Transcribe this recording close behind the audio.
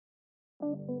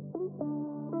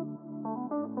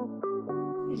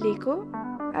L'écho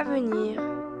à venir.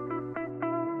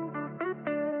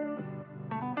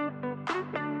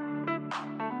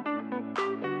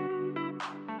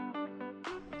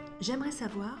 J'aimerais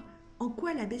savoir en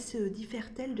quoi la BCE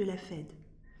diffère-t-elle de la Fed.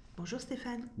 Bonjour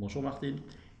Stéphane. Bonjour Martine.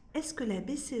 Est-ce que la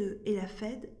BCE et la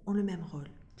Fed ont le même rôle?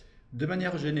 De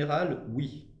manière générale,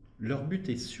 oui. Leur but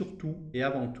est surtout et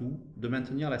avant tout de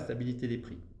maintenir la stabilité des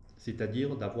prix,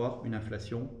 c'est-à-dire d'avoir une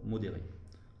inflation modérée.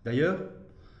 D'ailleurs,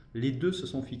 les deux se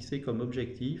sont fixés comme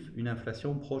objectif une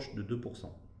inflation proche de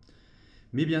 2%.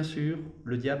 Mais bien sûr,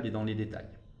 le diable est dans les détails.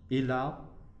 Et là,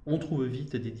 on trouve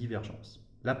vite des divergences.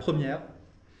 La première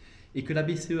est que la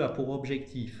BCE a pour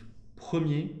objectif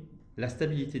premier la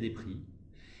stabilité des prix.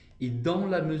 Et dans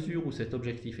la mesure où cet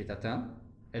objectif est atteint,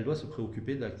 elle doit se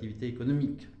préoccuper de l'activité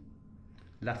économique.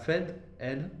 La Fed,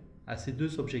 elle, a ces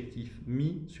deux objectifs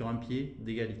mis sur un pied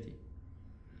d'égalité.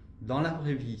 Dans la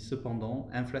vraie vie, cependant,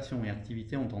 inflation et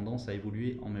activité ont tendance à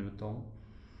évoluer en même temps,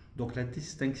 donc la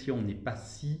distinction n'est pas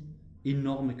si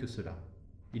énorme que cela.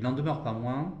 Il n'en demeure pas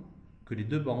moins que les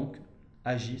deux banques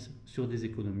agissent sur des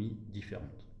économies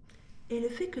différentes. Et le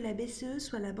fait que la BCE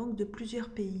soit la banque de plusieurs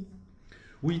pays?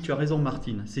 Oui, tu as raison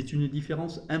Martine, c'est une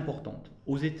différence importante.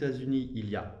 Aux États-Unis, il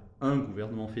y a un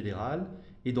gouvernement fédéral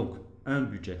et donc un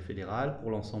budget fédéral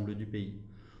pour l'ensemble du pays.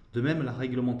 De même, la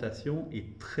réglementation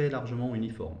est très largement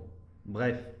uniforme.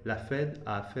 Bref, la Fed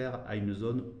a affaire à une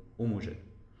zone homogène.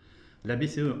 La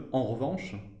BCE, en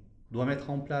revanche, doit mettre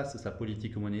en place sa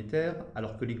politique monétaire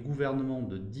alors que les gouvernements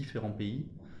de différents pays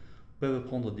peuvent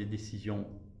prendre des décisions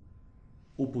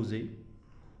opposées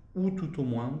ou tout au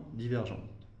moins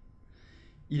divergentes.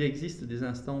 Il existe des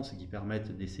instances qui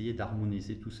permettent d'essayer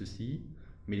d'harmoniser tout ceci,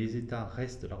 mais les États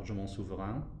restent largement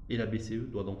souverains et la BCE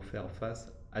doit donc faire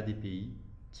face à des pays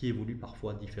qui évoluent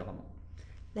parfois différemment.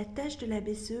 La tâche de la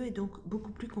BCE est donc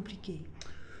beaucoup plus compliquée.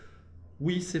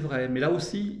 Oui, c'est vrai, mais là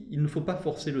aussi, il ne faut pas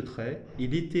forcer le trait et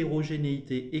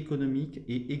l'hétérogénéité économique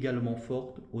est également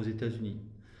forte aux États-Unis.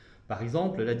 Par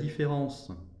exemple, la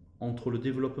différence entre le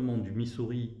développement du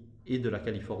Missouri et de la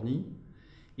Californie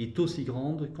est aussi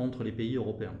grande qu'entre les pays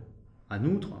européens. En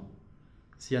outre,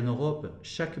 si en Europe,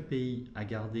 chaque pays a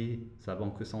gardé sa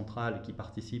banque centrale qui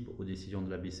participe aux décisions de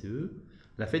la BCE,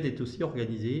 la Fed est aussi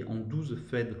organisée en 12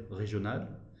 Fed régionales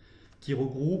qui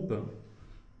regroupent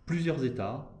plusieurs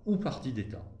États ou parties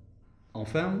d'États.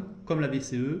 Enfin, comme la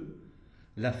BCE,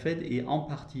 la Fed est en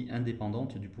partie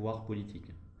indépendante du pouvoir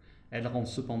politique. Elle rend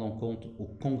cependant compte au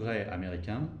Congrès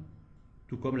américain,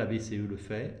 tout comme la BCE le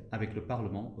fait avec le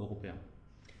Parlement européen.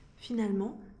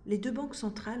 Finalement, les deux banques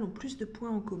centrales ont plus de points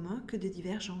en commun que de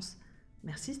divergences.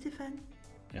 Merci Stéphane.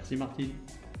 Merci Martine.